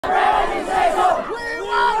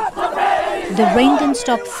The rain didn't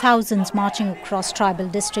stop thousands marching across tribal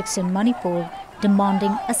districts in Manipur,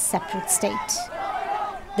 demanding a separate state.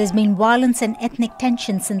 There's been violence and ethnic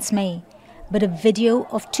tension since May, but a video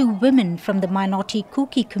of 2 women from the minority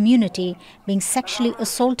Kuki community being sexually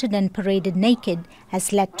assaulted and paraded naked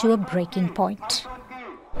has led to a breaking point.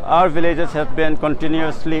 Our villages have been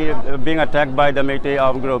continuously being attacked by the Meitei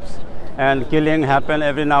armed groups, and killing happen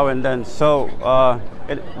every now and then. So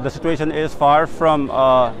the situation is far from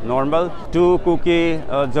normal. 2 Kuki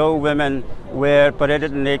Zhou women were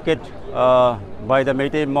paraded naked by the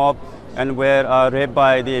Meitei mob and were raped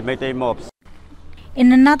by the Meitei mobs.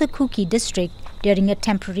 In another Kuki district, during a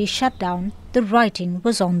temporary shutdown, the writing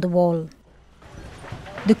was on the wall.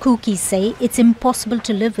 The Kukis say it's impossible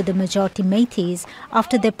to live with the majority Meiteis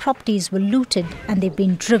after their properties were looted and they've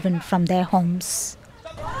been driven from their homes.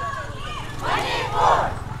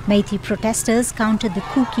 Meitei protesters countered the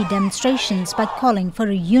Kuki demonstrations by calling for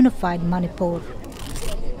a unified Manipur.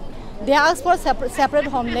 They ask for separate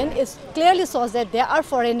homeland. It clearly shows that they are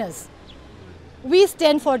foreigners. We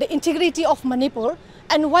stand for the integrity of Manipur,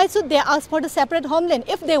 and why should they ask for the separate homeland?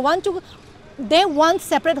 If they want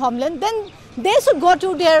separate homeland, then they should go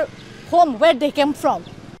to their home where they came from.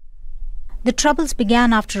 The troubles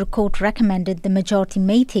began after a court recommended the majority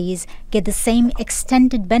Meiteis get the same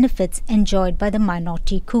extended benefits enjoyed by the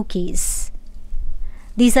minority Kukis.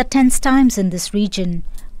 These are tense times in this region.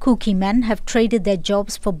 Kuki men have traded their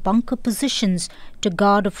jobs for bunker positions to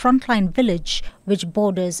guard a frontline village which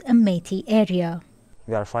borders a Meitei area.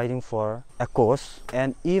 We are fighting for a cause,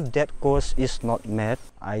 and if that cause is not met,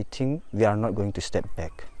 I think we are not going to step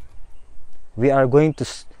back. We are going to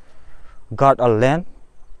guard our land,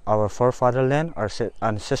 our forefather land, our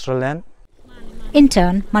ancestral land. In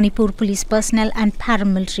turn, Manipur police personnel and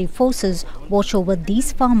paramilitary forces watch over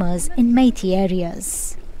these farmers in Meitei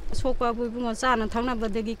areas.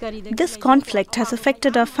 This conflict has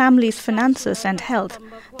affected our families' finances and health.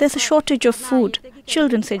 There's a shortage of food.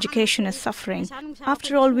 Children's education is suffering.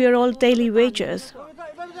 After all, we are all daily wagers.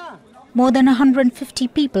 More than 150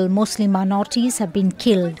 people, mostly minorities, have been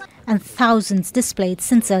killed and thousands displaced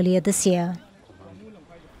since earlier this year.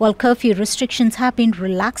 While curfew restrictions have been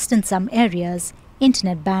relaxed in some areas,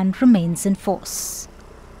 internet ban remains in force.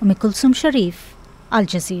 Um-e-Kulsoom, Shariff, Al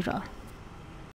Jazeera.